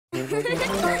Go,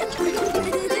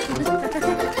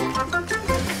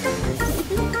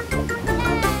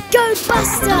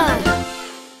 Buster!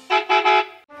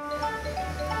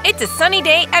 It's a sunny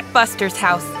day at Buster's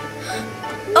house.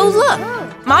 Oh,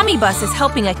 look! Mommy Bus is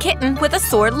helping a kitten with a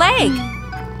sore leg.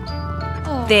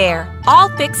 There, all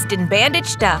fixed and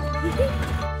bandaged up.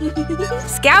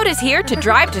 Scout is here to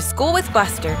drive to school with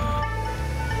Buster.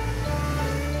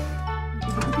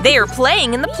 They are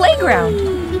playing in the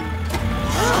playground.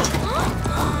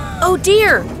 Oh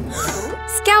dear!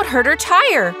 Scout hurt her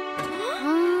tire.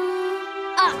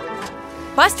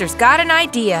 Buster's got an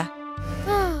idea.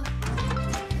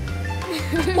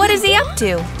 What is he up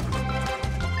to?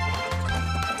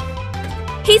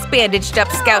 He's bandaged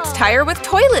up Scout's tire with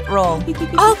toilet roll.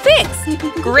 All fixed!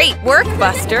 Great work,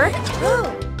 Buster!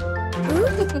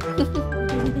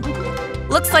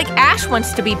 Looks like Ash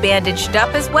wants to be bandaged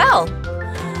up as well.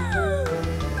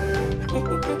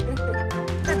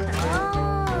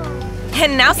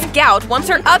 And now Scout wants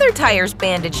her other tires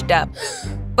bandaged up.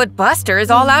 But Buster is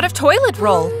all out of toilet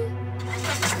roll.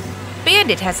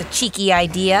 Bandit has a cheeky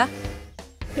idea.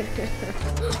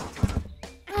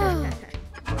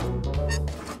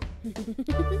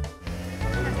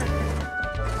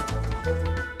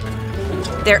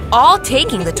 They're all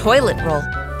taking the toilet roll.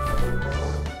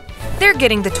 They're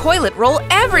getting the toilet roll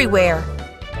everywhere.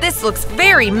 This looks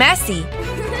very messy.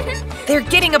 They're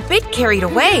getting a bit carried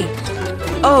away.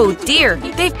 Oh dear,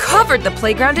 they've covered the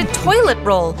playground in toilet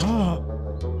roll.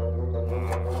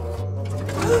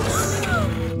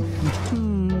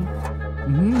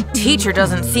 Teacher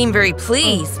doesn't seem very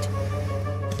pleased.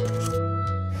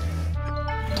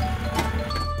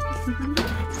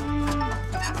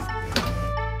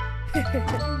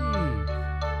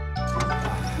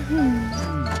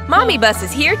 Mommy Bus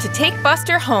is here to take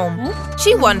Buster home.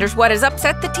 She wonders what has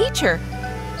upset the teacher.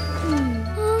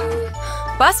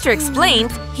 Buster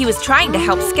explains he was trying to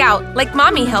help Scout like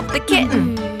Mommy helped the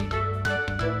kitten.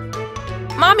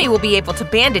 Mommy will be able to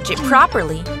bandage it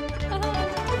properly.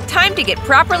 Time to get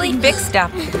properly fixed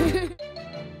up.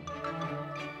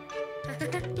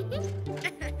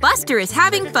 Buster is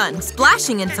having fun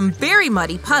splashing in some very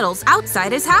muddy puddles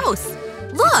outside his house.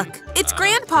 Look, it's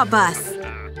Grandpa Bus.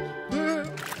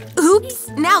 Oops,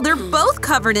 now they're both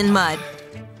covered in mud.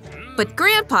 But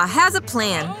Grandpa has a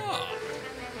plan.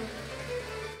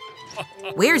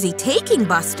 Where's he taking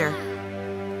Buster?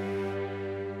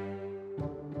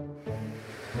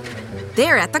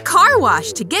 They're at the car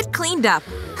wash to get cleaned up.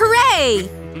 Hooray!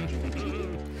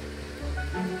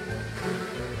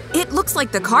 It looks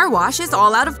like the car wash is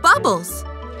all out of bubbles.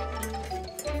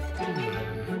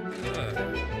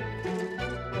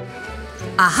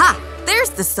 Aha!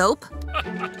 There's the soap.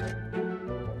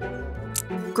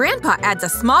 Grandpa adds a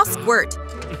small squirt.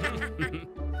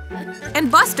 And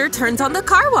Buster turns on the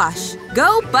car wash.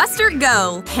 Go, Buster,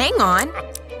 go! Hang on.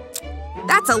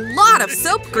 That's a lot of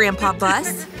soap, Grandpa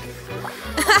Bus.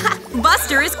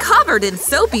 Buster is covered in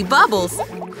soapy bubbles.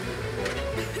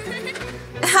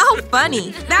 How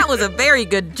funny! That was a very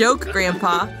good joke,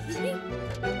 Grandpa.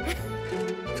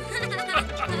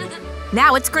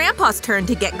 Now it's Grandpa's turn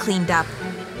to get cleaned up.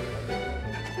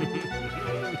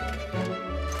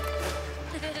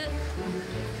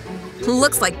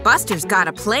 Looks like Buster's got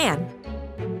a plan.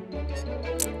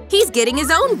 He's getting his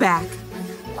own back.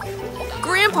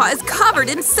 Grandpa is covered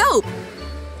in soap.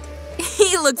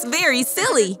 He looks very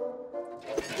silly.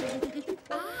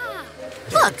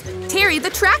 Look, Terry the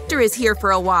tractor is here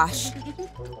for a wash.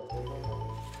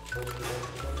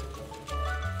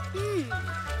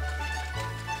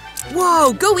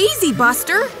 Whoa, go easy,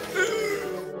 Buster.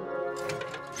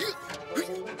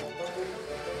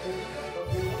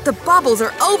 The bubbles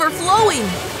are overflowing.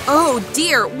 Oh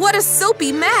dear, what a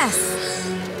soapy mess.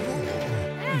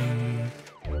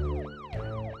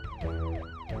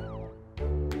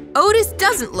 Otis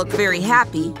doesn't look very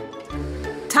happy.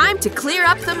 Time to clear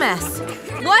up the mess.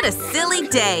 What a silly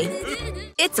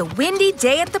day. It's a windy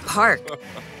day at the park.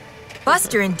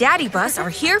 Buster and Daddy Bus are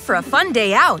here for a fun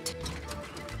day out.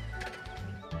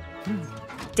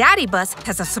 Daddy Bus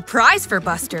has a surprise for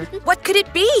Buster. What could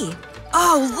it be?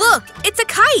 Oh, look! It's a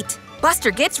kite!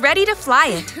 Buster gets ready to fly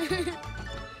it.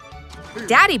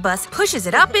 Daddy Bus pushes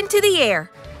it up into the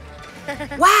air.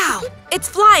 Wow! It's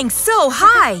flying so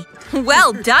high!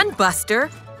 Well done, Buster!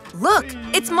 Look,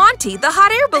 it's Monty, the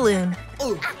hot air balloon.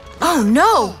 Oh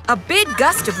no! A big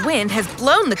gust of wind has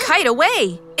blown the kite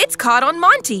away. It's caught on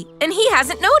Monty, and he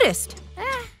hasn't noticed.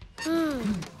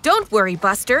 Don't worry,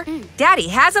 Buster. Daddy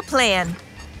has a plan.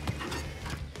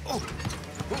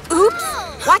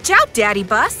 Oops! Watch out, Daddy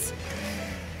Bus!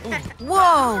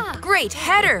 Whoa! Great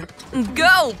header!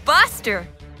 Go, Buster!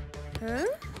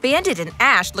 Bandit and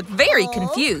Ash look very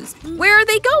confused. Where are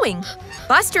they going?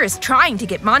 Buster is trying to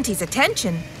get Monty's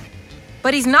attention,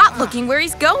 but he's not looking where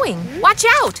he's going. Watch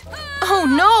out! Oh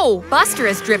no! Buster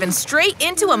has driven straight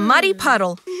into a muddy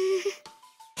puddle.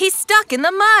 He's stuck in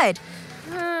the mud.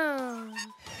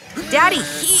 Daddy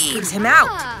heaves him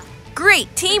out.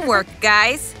 Great teamwork,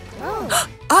 guys.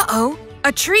 Uh-oh,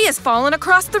 a tree has fallen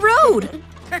across the road.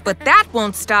 But that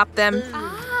won't stop them.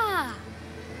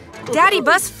 Daddy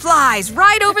Bus flies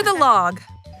right over the log.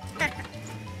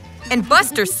 And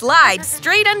Buster slides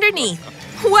straight underneath.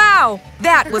 Wow,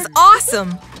 that was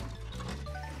awesome.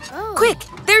 Quick,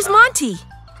 there's Monty.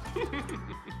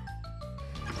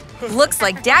 Looks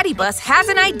like Daddy Bus has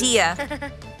an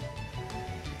idea.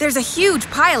 There's a huge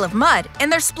pile of mud,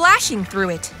 and they're splashing through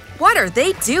it. What are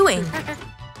they doing?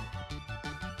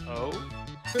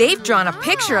 They've drawn a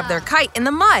picture of their kite in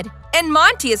the mud, and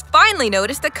Monty has finally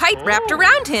noticed the kite wrapped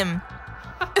around him.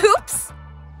 Oops!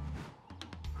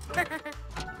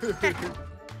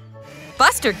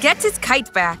 Buster gets his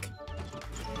kite back.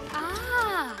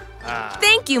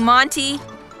 Thank you, Monty.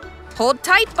 Hold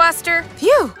tight, Buster.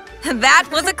 Phew! That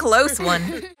was a close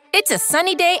one. It's a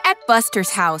sunny day at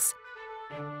Buster's house.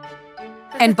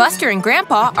 And Buster and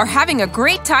Grandpa are having a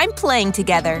great time playing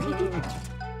together.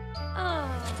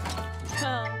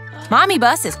 Mommy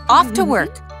Bus is off to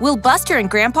work. Will Buster and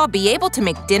Grandpa be able to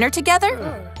make dinner together?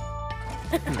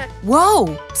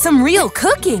 Whoa, some real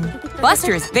cooking!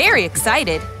 Buster is very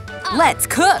excited. Let's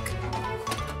cook!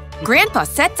 Grandpa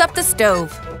sets up the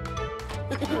stove.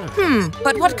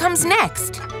 But what comes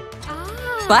next?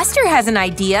 Buster has an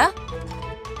idea.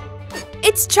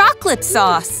 It's chocolate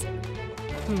sauce.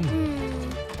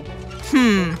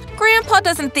 Grandpa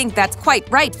doesn't think that's quite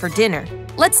right for dinner.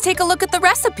 Let's take a look at the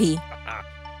recipe.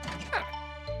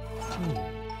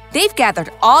 They've gathered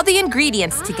all the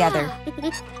ingredients together.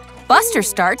 Buster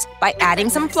starts by adding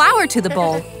some flour to the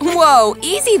bowl. Whoa,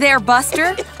 easy there,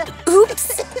 Buster.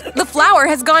 Oops, the flour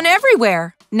has gone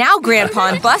everywhere. Now Grandpa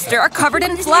and Buster are covered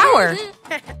in flour.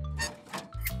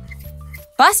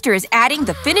 Buster is adding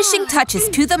the finishing touches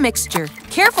to the mixture.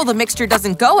 Careful the mixture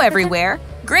doesn't go everywhere.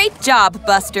 Great job,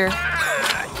 Buster.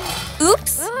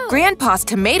 Oops, Grandpa's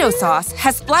tomato sauce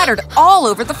has splattered all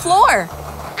over the floor.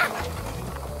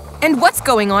 And what's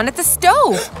going on at the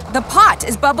stove? The pot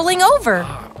is bubbling over.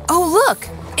 Oh, look!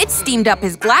 It steamed up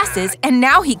his glasses, and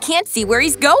now he can't see where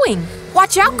he's going.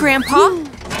 Watch out, Grandpa!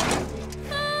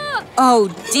 Oh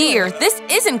dear, this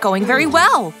isn't going very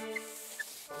well.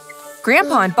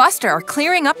 Grandpa and Buster are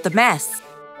clearing up the mess.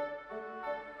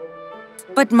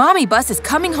 But Mommy Bus is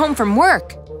coming home from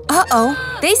work.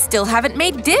 Uh-oh, they still haven't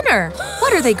made dinner.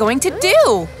 What are they going to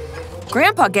do?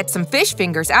 Grandpa gets some fish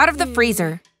fingers out of the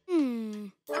freezer.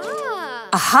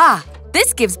 Aha!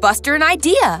 This gives Buster an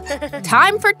idea.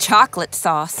 Time for chocolate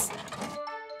sauce.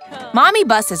 Mommy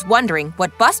Bus is wondering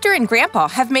what Buster and Grandpa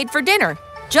have made for dinner,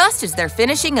 just as they're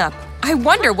finishing up. I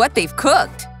wonder what they've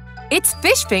cooked. It's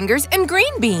fish fingers and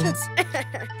green beans.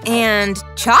 And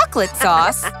chocolate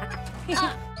sauce.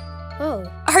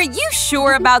 Are you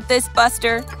sure about this,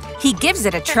 Buster? He gives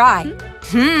it a try.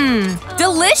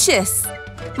 Delicious!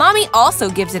 Mommy also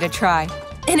gives it a try.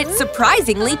 And it's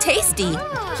surprisingly tasty.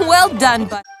 Well done,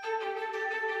 Buster.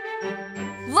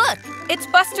 Look, it's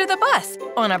Buster the Bus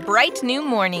on a bright new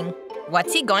morning.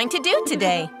 What's he going to do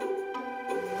today?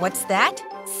 What's that?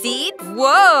 Seeds?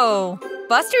 Whoa!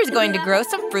 Buster's going to grow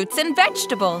some fruits and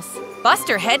vegetables.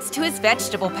 Buster heads to his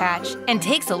vegetable patch and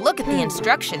takes a look at the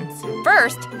instructions.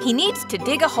 First, he needs to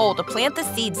dig a hole to plant the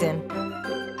seeds in.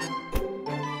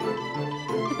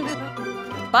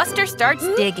 Buster starts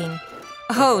digging.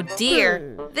 Oh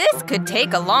dear, this could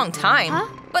take a long time.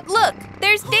 But look,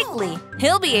 there's Diggly.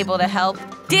 He'll be able to help.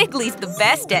 Diggly's the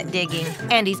best at digging,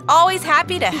 and he's always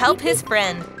happy to help his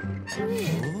friend.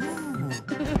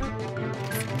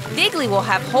 Diggly will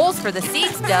have holes for the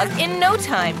seeds dug in no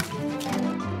time.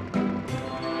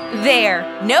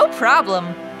 There, no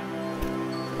problem.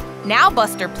 Now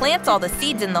Buster plants all the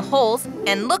seeds in the holes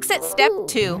and looks at step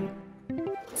 2.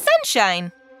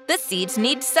 Sunshine. The seeds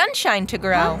need sunshine to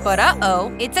grow. But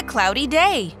uh-oh, it's a cloudy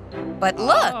day. But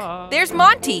look, there's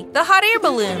Monty, the hot air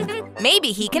balloon.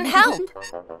 Maybe he can help.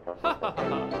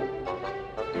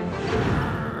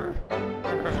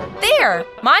 There,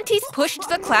 Monty's pushed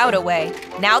the cloud away.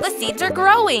 Now the seeds are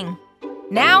growing.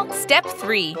 Now, step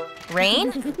 3.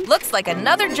 Rain? Looks like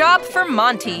another job for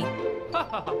Monty.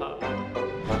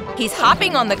 He's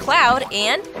hopping on the cloud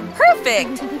and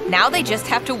perfect! Now they just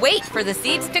have to wait for the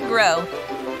seeds to grow.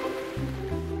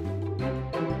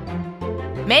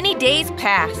 Many days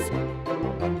pass.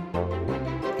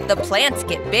 The plants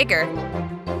get bigger.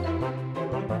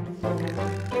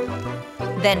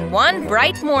 Then one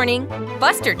bright morning,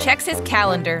 Buster checks his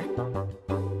calendar.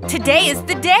 Today is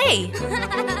the day!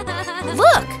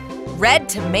 Look! Red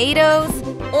tomatoes,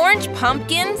 orange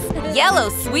pumpkins, yellow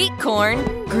sweet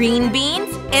corn, green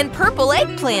beans, and purple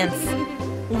eggplants.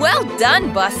 Well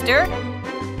done, Buster!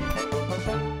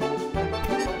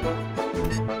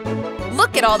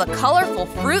 Look at all the colorful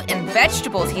fruit and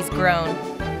vegetables he's grown.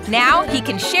 Now he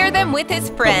can share them with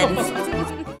his friends.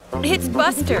 It's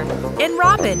Buster and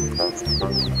Robin.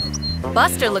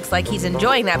 Buster looks like he's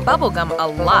enjoying that bubblegum a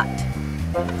lot.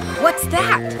 What's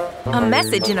that? A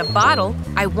message in a bottle.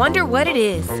 I wonder what it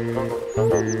is.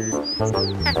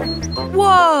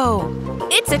 Whoa!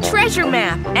 It's a treasure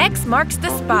map. X marks the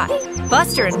spot.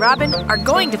 Buster and Robin are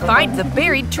going to find the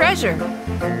buried treasure.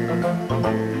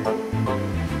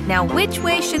 Now, which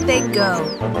way should they go?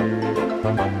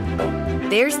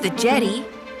 There's the jetty.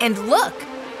 And look!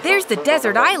 There's the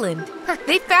desert island.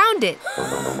 They found it.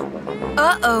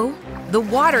 Uh-oh. The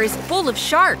water is full of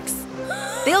sharks.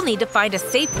 They'll need to find a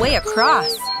safe way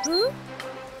across.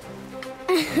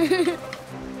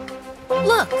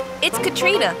 Look, it's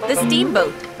Katrina, the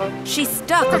steamboat. She's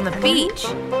stuck on the beach.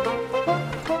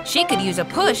 She could use a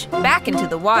push back into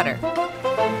the water.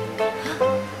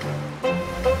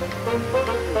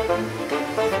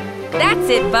 That's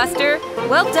it, Buster.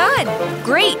 Well done.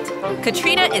 Great.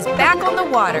 Katrina is back on the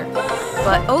water.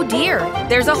 But oh dear,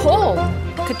 there's a hole.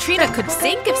 Katrina could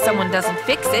sink if someone doesn't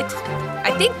fix it.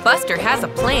 I think Buster has a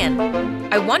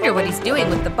plan. I wonder what he's doing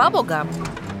with the bubblegum.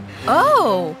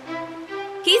 Oh!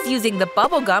 He's using the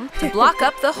bubblegum to block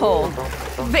up the hole.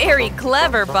 Very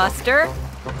clever, Buster.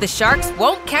 The sharks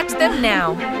won't catch them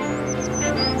now.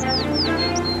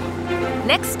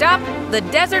 Next stop, the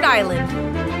desert island.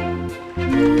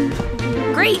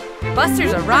 Great!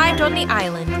 Buster's arrived on the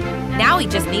island. Now he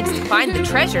just needs to find the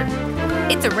treasure.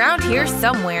 It's around here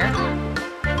somewhere.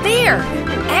 There!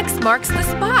 X marks the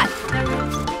spot.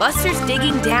 Buster's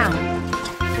digging down.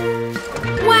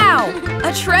 Wow!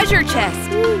 A treasure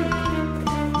chest!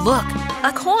 Look,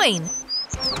 a coin.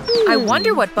 I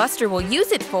wonder what Buster will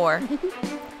use it for.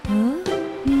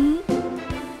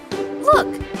 Look,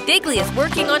 Diggly is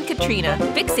working on Katrina,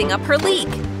 fixing up her leak.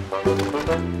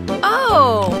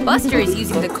 Oh, Buster is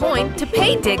using the coin to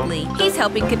pay Diggly. He's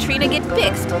helping Katrina get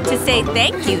fixed to say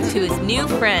thank you to his new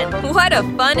friend. What a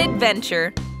fun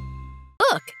adventure.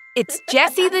 Look, it's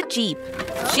Jessie the Jeep.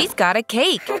 She's got a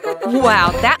cake.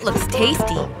 Wow, that looks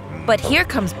tasty. But here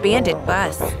comes Bandit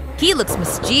Bus. He looks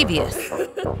mischievous.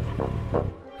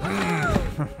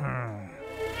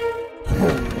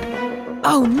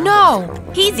 Oh no!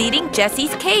 He's eating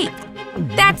Jessie's cake.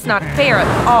 That's not fair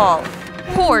at all.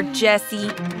 Poor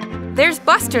Jessie. There's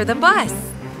Buster the bus.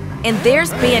 And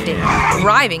there's Bandit,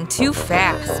 driving too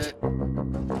fast.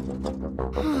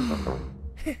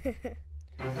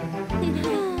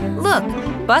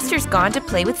 Look, Buster's gone to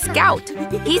play with Scout.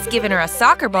 He's given her a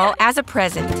soccer ball as a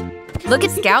present. Look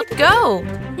at Scout go!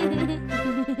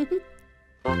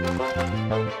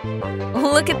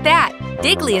 Look at that!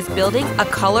 Diggly is building a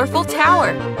colorful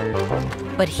tower.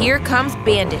 But here comes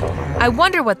Bandit. I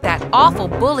wonder what that awful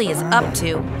bully is up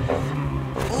to.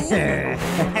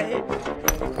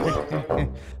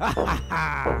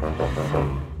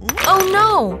 Oh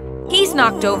no! He's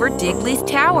knocked over Diggly's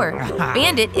tower.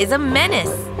 Bandit is a menace.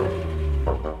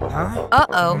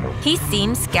 Uh-oh, he's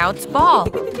seen Scout's ball.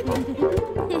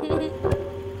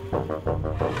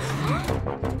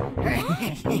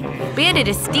 Bandit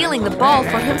is stealing the ball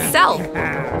for himself.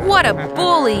 What a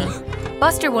bully!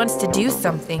 Buster wants to do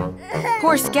something.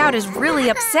 Poor Scout is really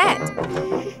upset.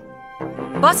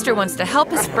 Buster wants to help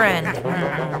his friend.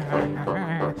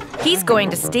 He's going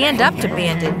to stand up to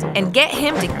Bandit and get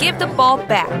him to give the ball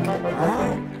back.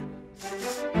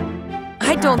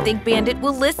 I don't think Bandit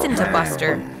will listen to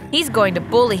Buster. He's going to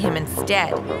bully him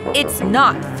instead. It's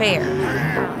not fair.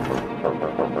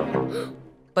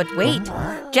 But wait,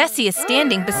 Jessie is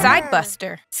standing beside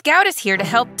Buster. Scout is here to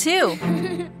help too.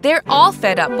 They're all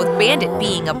fed up with Bandit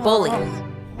being a bully.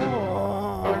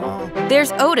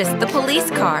 There's Otis, the police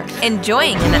car,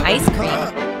 enjoying an ice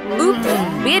cream. Oops,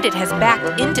 Bandit has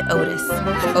backed into Otis.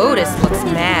 Otis looks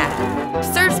mad.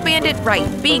 Serves Bandit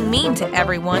right, being mean to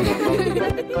everyone.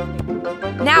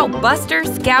 Now Buster,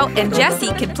 Scout, and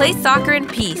Jessie can play soccer in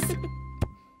peace.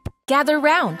 Gather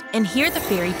round and hear the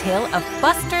fairy tale of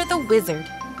Buster the Wizard.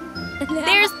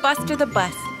 There's Buster the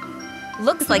bus.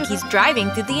 Looks like he's driving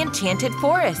through the enchanted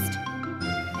forest.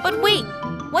 But wait,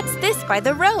 what's this by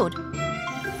the road?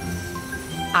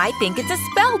 I think it's a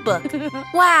spell book.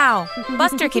 Wow,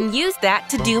 Buster can use that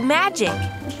to do magic.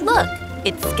 Look,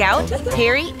 it's Scout,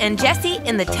 Terry, and Jessie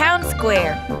in the town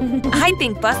square. I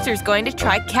think Buster's going to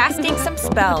try casting some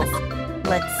spells.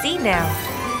 Let's see now.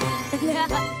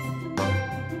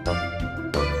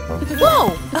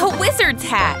 Whoa! A wizard's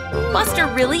hat! Buster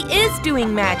really is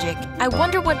doing magic. I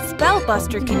wonder what spell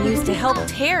Buster can use to help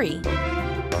Terry.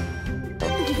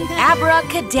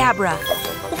 Abracadabra!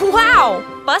 Wow!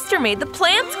 Buster made the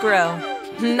plants grow.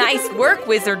 Nice work,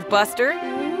 Wizard Buster.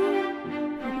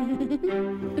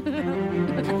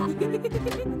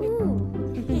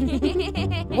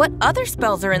 What other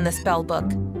spells are in the spell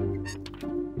book?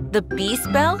 The bee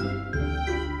spell?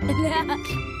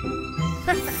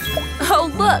 Oh,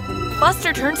 look!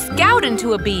 Buster turned Scout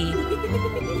into a bee.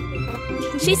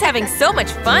 She's having so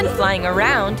much fun flying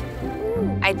around.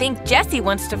 I think Jessie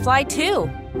wants to fly too.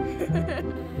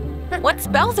 What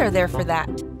spells are there for that?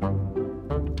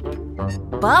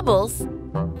 Bubbles?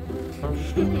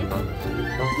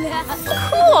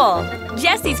 Cool!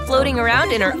 Jessie's floating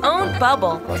around in her own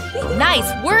bubble. Nice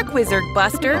work, Wizard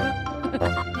Buster.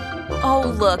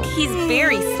 Oh, look, he's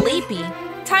very sleepy.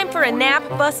 Time for a nap,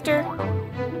 Buster.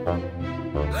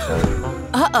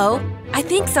 Uh-oh, I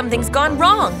think something's gone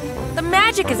wrong. The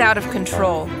magic is out of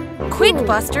control. Quick,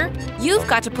 Buster, you've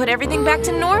got to put everything back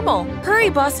to normal.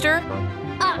 Hurry, Buster.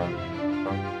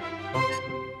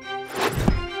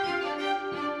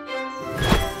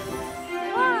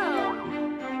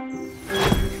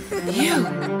 Phew,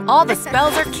 all the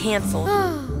spells are canceled.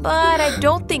 But I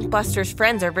don't think Buster's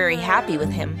friends are very happy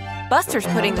with him. Buster's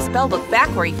putting the spellbook back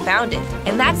where he found it.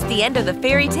 And that's the end of the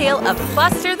fairy tale of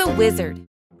Buster the Wizard.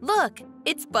 Look,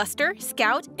 it's Buster,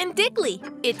 Scout, and Diggly.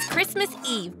 It's Christmas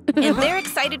Eve, and they're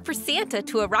excited for Santa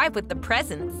to arrive with the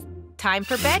presents. Time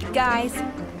for bed, guys.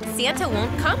 Santa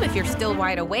won't come if you're still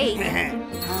wide awake.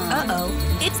 Uh-oh,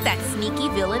 it's that sneaky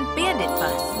villain Bandit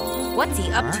Bus. What's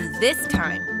he up to this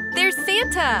time? There's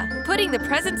Santa, putting the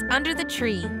presents under the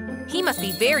tree. He must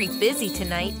be very busy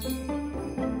tonight.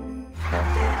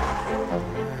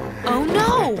 Oh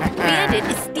no! Bandit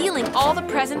is stealing all the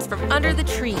presents from under the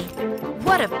tree.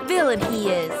 What a villain he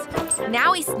is!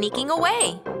 Now he's sneaking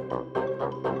away.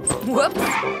 Whoops!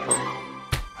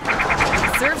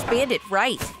 Serves Bandit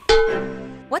right.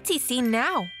 What's he seen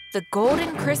now? The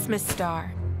golden Christmas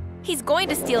star. He's going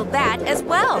to steal that as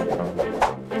well.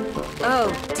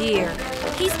 Oh dear.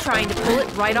 He's trying to pull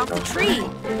it right off the tree.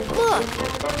 Look!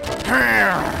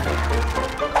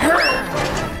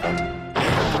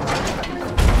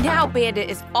 Now Bandit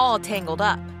is all tangled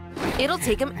up. It'll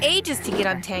take him ages to get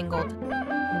untangled.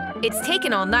 It's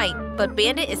taken all night, but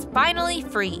Bandit is finally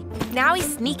free. Now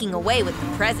he's sneaking away with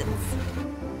the presents.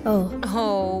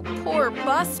 Oh, poor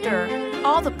Buster.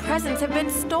 All the presents have been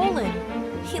stolen.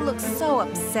 He looks so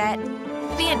upset.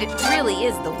 Bandit really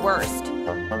is the worst.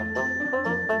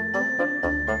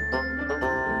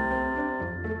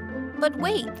 But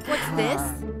wait, what's this?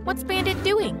 What's Bandit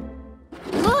doing?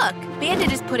 Look,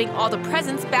 Bandit is putting all the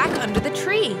presents back under the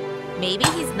tree. Maybe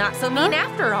he's not so mean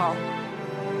after all.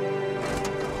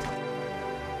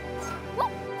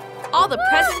 All the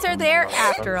presents are there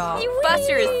after all.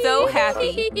 Buster is so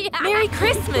happy. Merry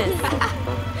Christmas!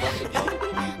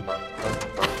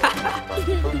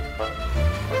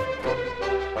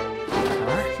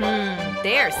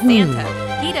 There's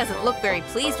Santa. He doesn't look very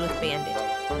pleased with Bandit.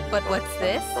 But what's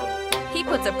this? He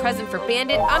puts a present for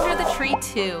Bandit under the tree,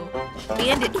 too.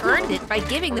 Bandit earned it by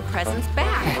giving the presents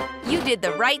back. You did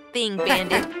the right thing,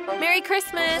 Bandit. Merry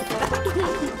Christmas!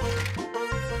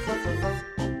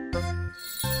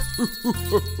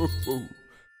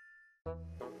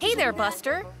 Hey there,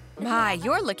 Buster. My,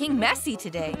 you're looking messy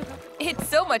today. It's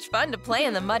so much fun to play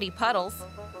in the muddy puddles.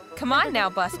 Come on now,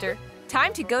 Buster.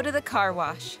 Time to go to the car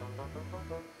wash.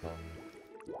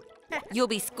 You'll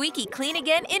be squeaky clean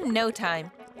again in no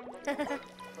time.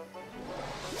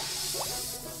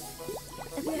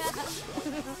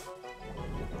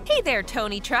 Hey there,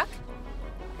 Tony Truck.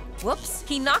 Whoops,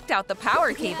 he knocked out the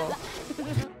power cable.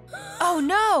 Oh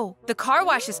no! The car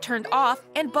wash is turned off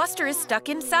and Buster is stuck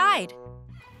inside.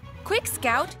 Quick,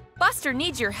 Scout! Buster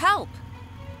needs your help.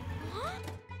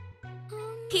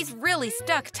 He's really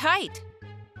stuck tight.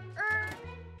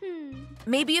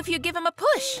 Maybe if you give him a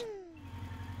push.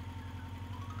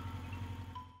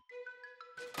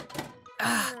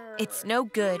 Ugh, it's no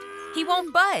good. He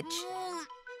won't budge.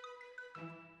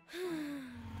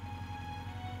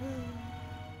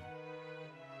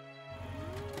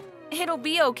 It'll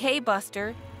be okay,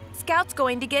 Buster. Scout's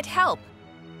going to get help.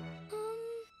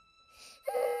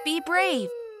 Be brave.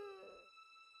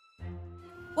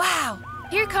 Wow,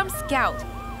 here comes Scout.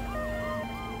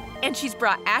 And she's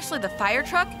brought Ashley the fire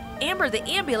truck, Amber the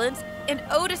ambulance, and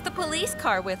Otis the police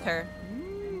car with her.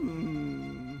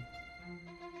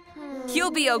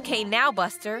 You'll be okay now,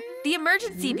 Buster. The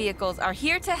emergency vehicles are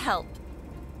here to help.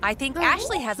 I think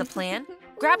Ashley has a plan.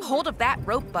 Grab hold of that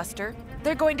rope, Buster.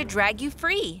 They're going to drag you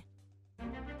free.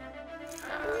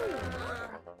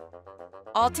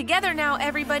 All together now,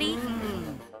 everybody.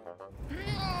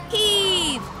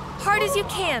 Heave! Hard as you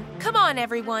can. Come on,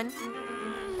 everyone.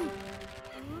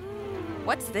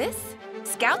 What's this?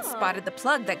 Scout spotted the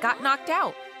plug that got knocked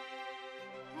out.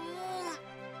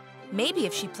 Maybe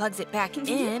if she plugs it back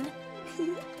in.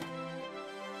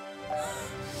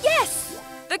 Yes!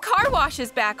 The car wash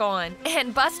is back on,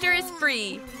 and Buster is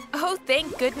free. Oh,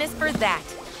 thank goodness for that.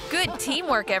 Good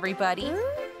teamwork, everybody.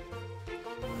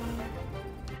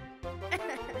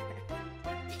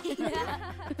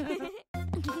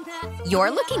 You're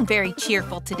looking very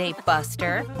cheerful today,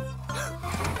 Buster.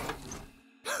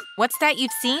 What's that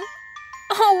you've seen?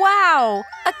 Oh, wow!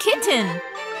 A kitten!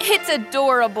 It's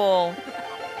adorable!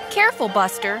 Careful,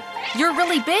 Buster. You're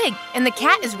really big, and the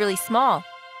cat is really small.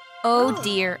 Oh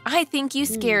dear, I think you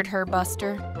scared her,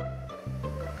 Buster.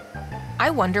 I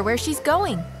wonder where she's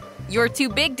going. You're too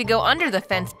big to go under the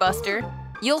fence, Buster.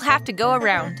 You'll have to go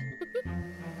around.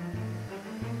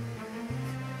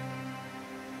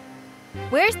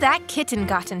 Where's that kitten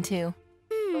gotten to?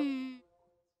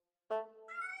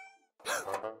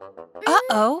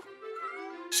 Uh-oh.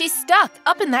 She's stuck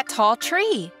up in that tall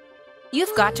tree.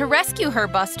 You've got to rescue her,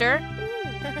 Buster.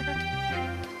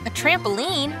 A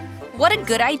trampoline? What a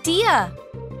good idea!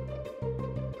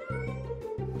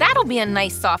 That'll be a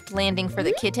nice soft landing for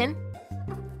the kitten.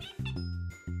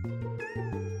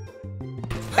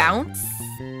 Bounce?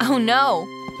 Oh no!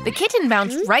 The kitten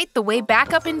bounced right the way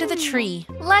back up into the tree.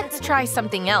 Let's try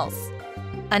something else.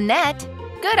 A net?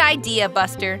 Good idea,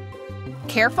 Buster.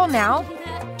 Careful now.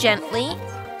 Gently.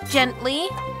 Gently.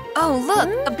 Oh, look,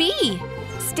 a bee.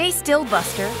 Stay still,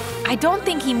 Buster. I don't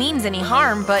think he means any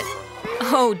harm, but…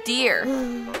 oh dear.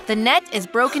 The net is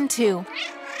broken too.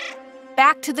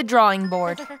 Back to the drawing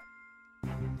board.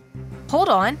 Hold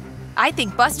on. I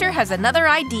think Buster has another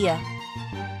idea.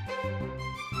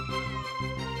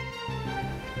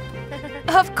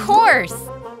 Of course!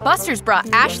 Buster's brought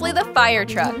Ashley the fire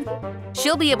truck.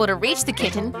 She'll be able to reach the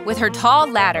kitten with her tall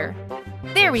ladder.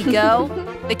 There we go.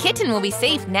 The kitten will be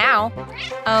safe now.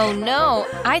 Oh no,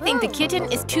 I think the kitten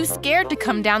is too scared to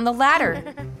come down the ladder.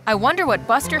 I wonder what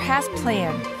Buster has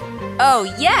planned. Oh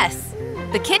yes!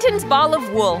 The kitten's ball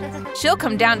of wool. She'll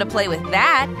come down to play with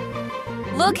that.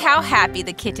 Look how happy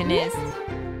the kitten is.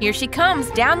 Here she comes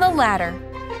down the ladder.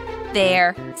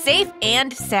 There, safe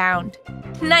and sound.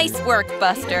 Nice work,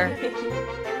 Buster.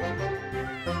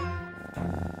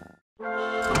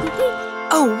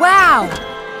 Oh, wow!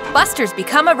 Buster's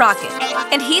become a rocket,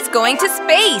 and he's going to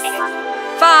space.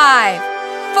 5,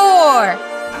 4,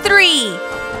 3,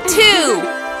 2,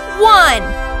 1,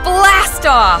 blast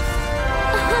off!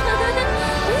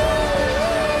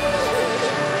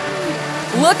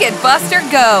 Look at Buster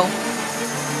go!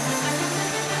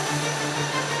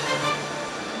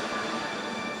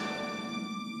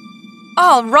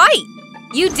 All right!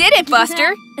 You did it,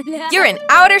 Buster! You're in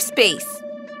outer space!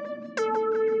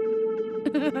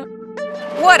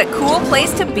 What a cool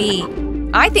place to be!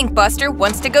 I think Buster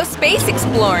wants to go space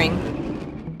exploring.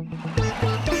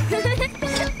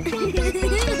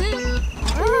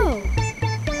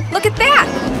 Look at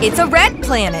that! It's a red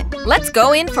planet. Let's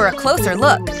go in for a closer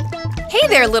look. Hey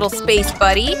there, little space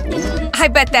buddy. I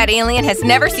bet that alien has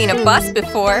never seen a bus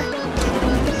before.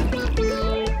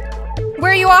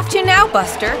 Where are you off to now,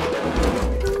 Buster?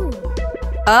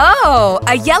 Oh,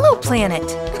 a yellow planet.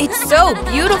 It's so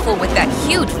beautiful with that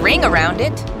huge ring around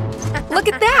it. Look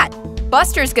at that.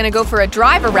 Buster's gonna go for a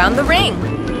drive around the ring.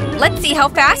 Let's see how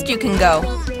fast you can go.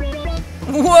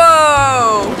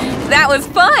 Whoa! That was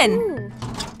fun!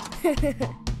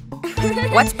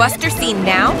 What's Buster seen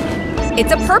now?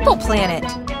 It's a purple planet.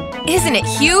 Isn't it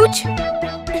huge?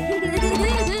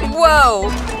 Whoa!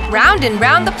 Round and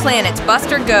round the planets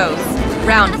Buster goes.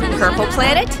 Round the purple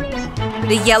planet,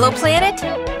 the yellow planet,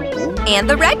 and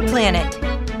the red planet.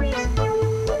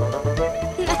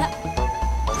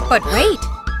 But wait!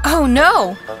 Oh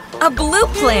no! A blue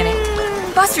planet!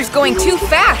 Buster's going too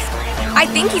fast! I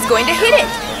think he's going to hit it!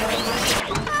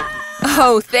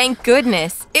 Oh, thank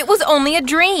goodness! It was only a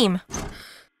dream!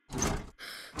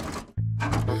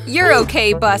 You're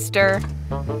okay, Buster.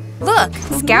 Look,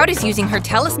 Scout is using her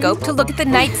telescope to look at the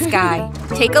night sky.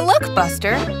 Take a look,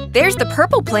 Buster. There's the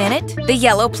purple planet, the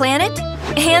yellow planet,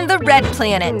 and the red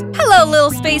planet. Hello,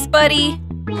 little space buddy.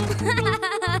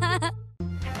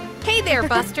 Hey there,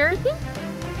 Buster.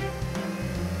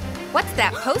 What's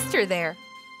that poster there?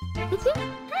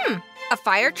 A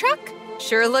fire truck?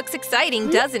 Sure looks exciting,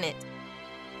 doesn't it?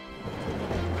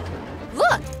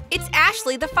 Look, it's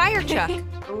Ashley the fire truck.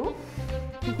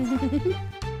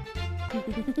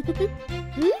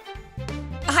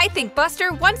 I think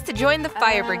Buster wants to join the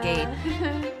fire brigade.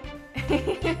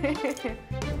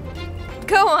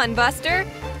 Go on, Buster.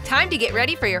 Time to get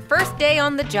ready for your first day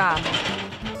on the job.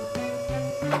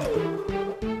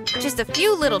 Just a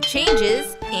few little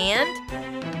changes and…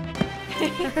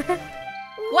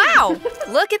 Wow!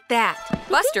 Look at that!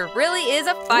 Buster really is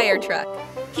a fire truck.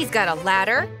 He's got a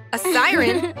ladder, a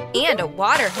siren, and a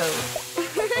water hose.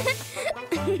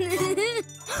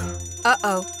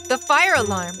 Uh-oh, the fire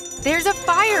alarm. There's a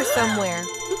fire somewhere.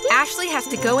 Ashley has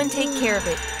to go and take care of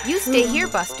it. You stay here,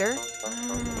 Buster.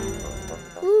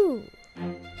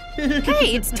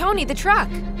 Hey, it's Tony the truck.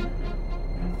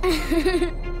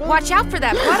 Watch out for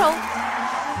that puddle.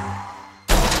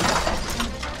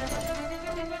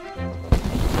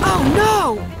 Oh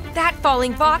no! That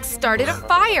falling box started a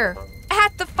fire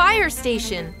at the fire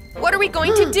station. What are we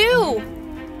going to do?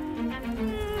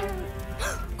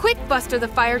 Quick, Buster the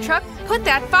fire truck, put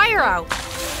that fire out.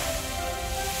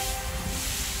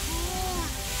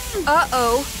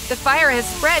 Uh-oh, the fire has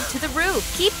spread to the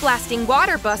roof. Keep blasting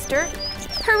water, Buster.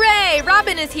 Hooray,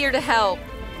 Robin is here to help.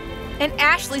 And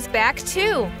Ashley's back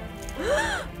too.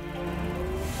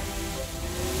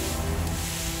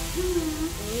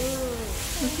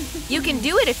 You can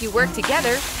do it if you work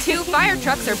together. 2 fire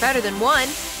trucks are better than 1.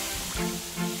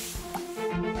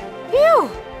 Phew!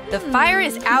 The fire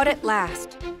is out at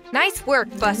last. Nice work,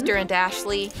 Buster and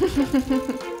Ashley.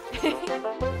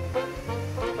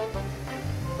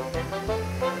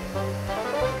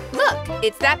 Look,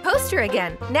 it's that poster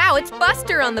again. Now it's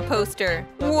Buster on the poster.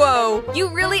 Whoa, you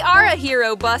really are a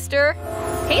hero, Buster.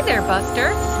 Hey there,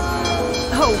 Buster.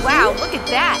 Oh, wow, look at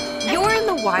that. You're in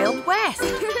the Wild West.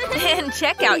 And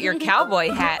check out your cowboy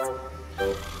hat.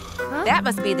 That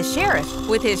must be the sheriff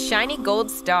with his shiny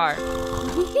gold star.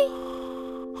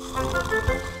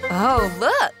 Oh,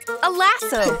 look, a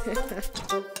lasso.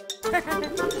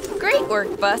 Great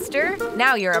work, Buster.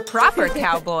 Now you're a proper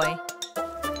cowboy.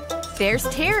 There's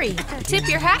Terry. Tip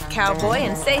your hat, cowboy,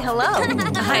 and say hello.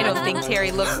 I don't think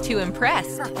Terry looks too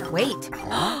impressed. Wait,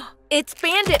 it's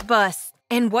Bandit Bus.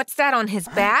 And what's that on his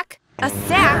back? A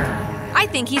sack? I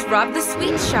think he's robbed the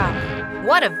sweet shop.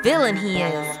 What a villain he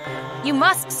is. You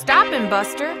must stop him,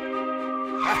 Buster.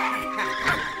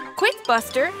 Quick,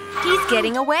 Buster. He's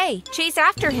getting away. Chase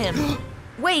after him.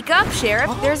 Wake up, Sheriff.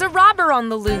 There's a robber on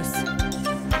the loose.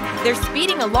 They're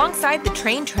speeding alongside the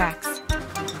train tracks.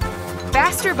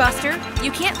 Faster, Buster.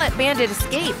 You can't let Bandit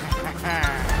escape.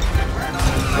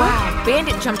 Wow,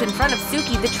 Bandit jumped in front of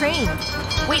Suki the train.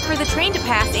 Wait for the train to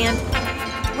pass and…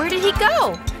 Where did he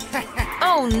go?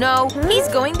 Oh no, he's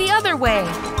going the other way.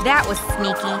 That was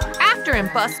sneaky. After him,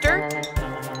 Buster.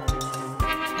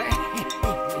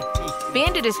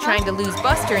 Bandit is trying to lose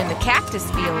Buster in the cactus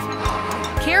field.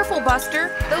 Careful,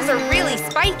 Buster. Those are really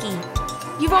spiky.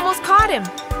 You've almost caught him.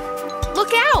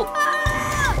 Look out!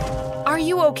 Are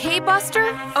you okay,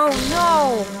 Buster? Oh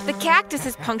no, the cactus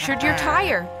has punctured your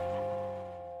tire.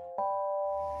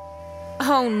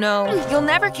 Oh no, you'll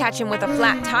never catch him with a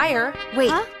flat tire.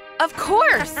 Wait, of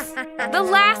course! The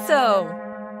lasso!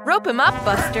 Rope him up,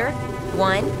 Buster.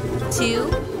 1,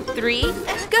 2, 3,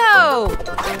 go!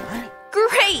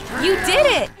 Great, you did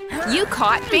it! You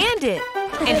caught Bandit.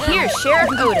 And here's Sheriff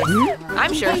Otis.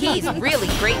 I'm sure he's really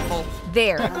grateful.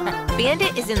 There,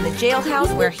 Bandit is in the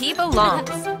jailhouse where he belongs.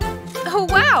 Oh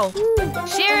wow,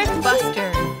 Sheriff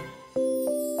Buster.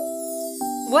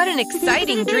 What an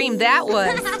exciting dream that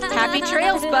was. Happy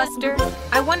trails, Buster.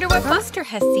 I wonder what Buster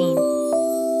has seen.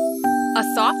 A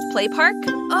soft play park?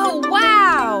 Oh,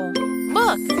 wow!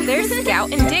 Look, there's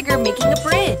Scout and Digger making a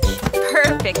bridge.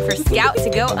 Perfect for Scout to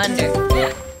go under.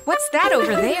 What's that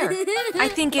over there? I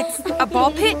think it's a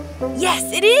ball pit.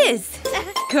 Yes, it is!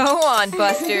 Go on,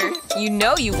 Buster. You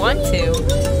know you want to.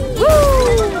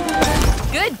 Woo!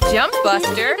 Good jump,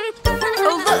 Buster.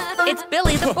 Oh, look, it's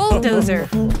Billy the bulldozer.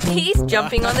 He's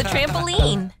jumping on the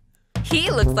trampoline. He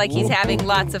looks like he's having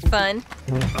lots of fun.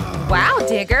 Wow,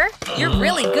 Digger, you're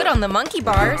really good on the monkey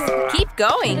bars. Keep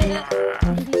going.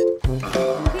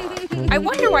 I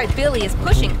wonder why Billy is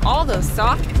pushing all those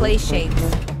soft play shapes.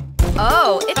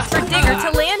 Oh, it's for Digger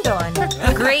to land on.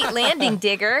 Great landing,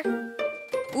 Digger.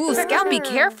 Ooh, Scout, be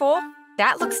careful.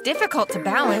 That looks difficult to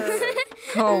balance.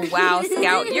 Oh, wow,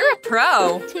 Scout, you're a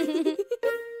pro.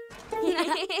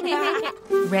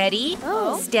 Ready,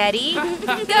 steady,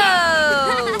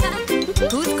 go!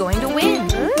 Who's going to win?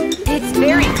 It's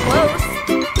very close.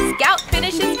 Scout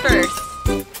finishes first.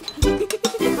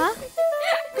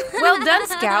 Well done,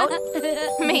 Scout.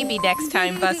 Maybe next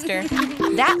time, Buster.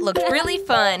 That looked really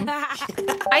fun.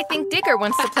 I think Digger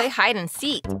wants to play hide and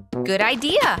seek. Good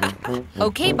idea.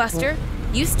 Okay, Buster.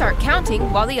 You start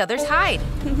counting while the others hide.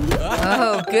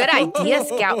 Oh, good idea,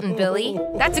 Scout and Billy.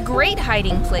 That's a great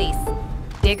hiding place.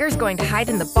 Digger's going to hide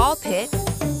in the ball pit,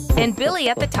 and Billy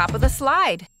at the top of the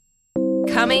slide.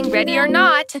 Coming, ready or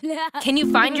not. Can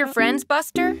you find your friends,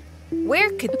 Buster? Where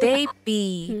could they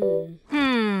be?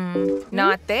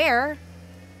 Not there.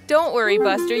 Don't worry,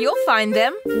 Buster, you'll find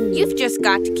them. You've just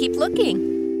got to keep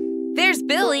looking. There's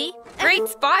Billy. Great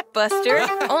spot, Buster.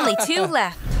 Only 2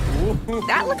 left.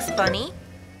 That looks funny.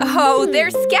 Oh,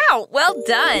 there's Scout. Well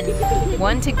done.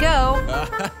 1 to go.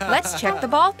 Let's check the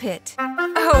ball pit.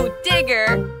 Oh,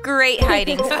 Digger. Great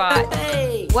hiding spot.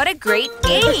 What a great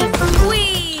game.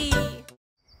 Whee!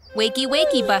 Wakey,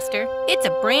 wakey, Buster. It's a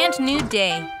brand new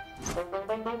day.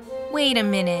 Wait a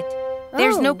minute.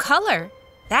 There's no color.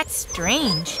 That's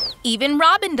strange. Even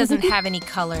Robin doesn't have any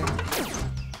color.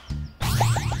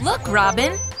 Look,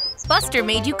 Robin. Buster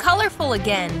made you colorful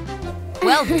again.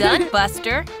 Well done,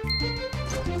 Buster.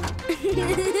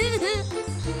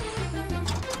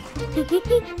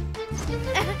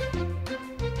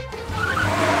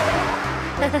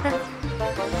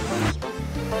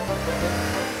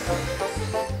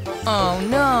 Oh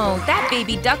no, that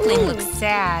baby duckling looks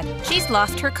sad. She's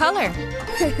lost her color.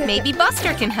 Maybe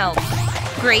Buster can help.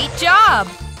 Great job!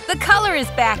 The color is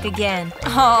back again.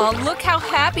 Oh, look how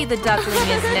happy the duckling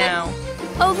is now.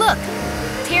 Oh look,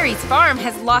 Terry's farm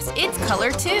has lost its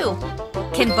color too.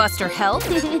 Can Buster help?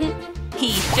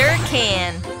 He sure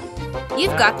can.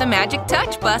 You've got the magic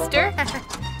touch, Buster.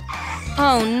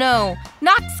 Oh no,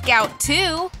 not Scout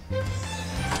too.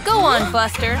 Go on,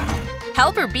 Buster.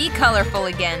 Help her be colorful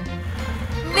again.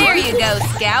 There you go,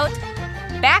 Scout.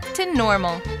 Back to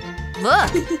normal.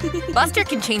 Look, Buster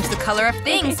can change the color of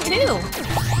things too.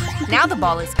 Now the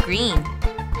ball is green.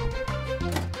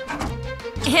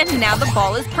 And now the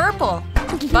ball is purple.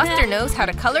 Buster knows how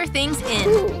to color things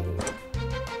in.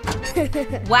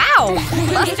 Wow!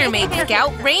 Buster made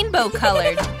Scout rainbow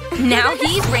colored. Now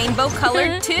he's rainbow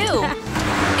colored too.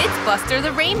 It's Buster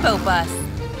the Rainbow Bus.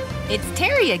 It's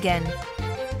Terry again.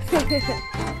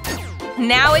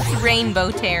 Now it's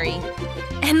Rainbow Terry.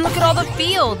 And look at all the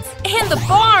fields and the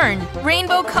barn!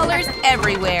 Rainbow colors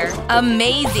everywhere.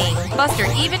 Amazing! Buster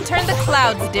even turned the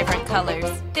clouds different colors.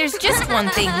 There's just one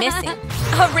thing missing.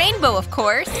 A rainbow, of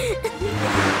course.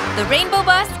 The Rainbow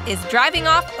Bus is driving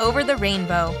off over the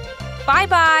rainbow.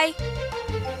 Bye-bye.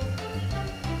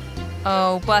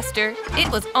 Oh, Buster,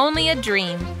 it was only a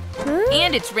dream.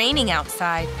 And it's raining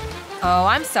outside. Oh,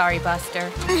 I'm sorry,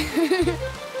 Buster.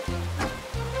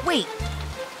 Wait.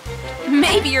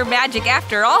 Maybe you're magic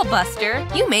after all, Buster.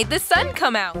 You made the sun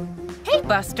come out. Hey,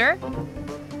 Buster.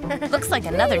 Looks like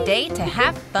another day to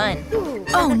have fun.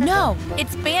 Oh no,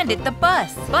 it's Bandit the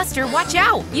bus. Buster, watch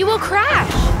out. You will crash.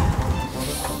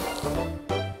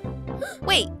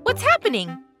 Wait, what's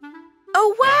happening?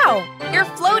 Oh wow, you're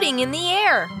floating in the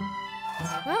air.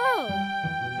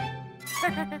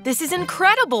 This is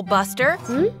incredible, Buster.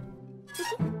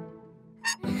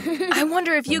 I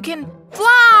wonder if you can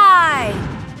fly!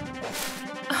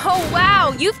 Oh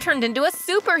wow, you've turned into a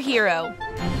superhero.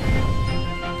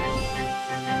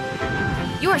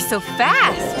 You are so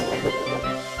fast.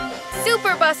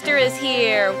 Super Buster is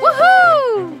here,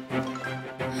 woohoo!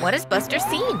 What has Buster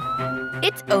seen?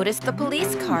 It's Otis the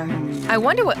police car. I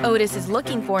wonder what Otis is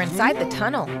looking for inside the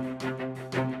tunnel.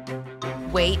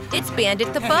 Wait, it's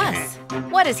Bandit the bus.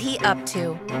 What is he up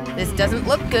to? This doesn't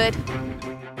look good.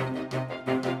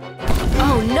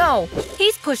 Oh no!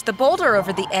 He's pushed the boulder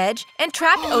over the edge and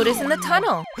trapped Otis in the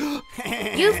tunnel.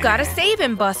 You've got to save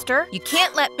him, Buster. You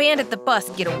can't let Bandit the bus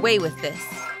get away with this.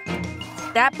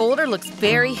 That boulder looks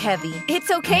very heavy.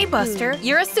 It's okay, Buster.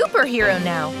 You're a superhero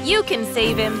now. You can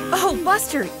save him. Oh,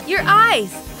 Buster, your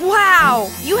eyes! Wow!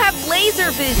 You have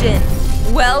laser vision!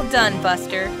 Well done,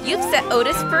 Buster. You've set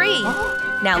Otis free.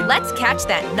 Now let's catch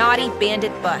that naughty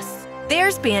Bandit bus.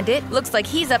 There's Bandit. Looks like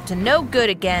he's up to no good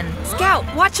again. Scout,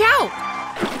 watch out!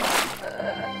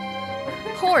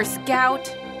 Poor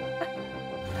Scout.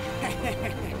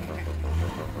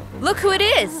 Look who it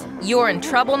is. You're in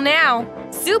trouble now.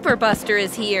 Super Buster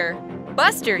is here.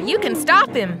 Buster, you can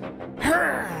stop him.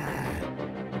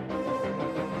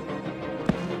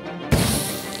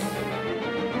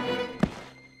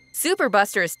 Super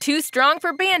Buster is too strong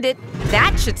for Bandit.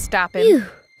 That should stop him.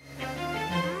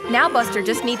 Now Buster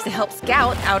just needs to help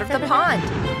Scout out of the pond.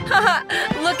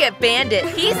 Look at Bandit.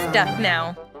 He's stuck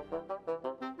now.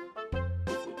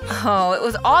 Oh, it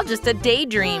was all just a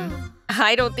daydream.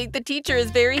 I don't think the teacher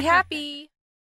is very happy.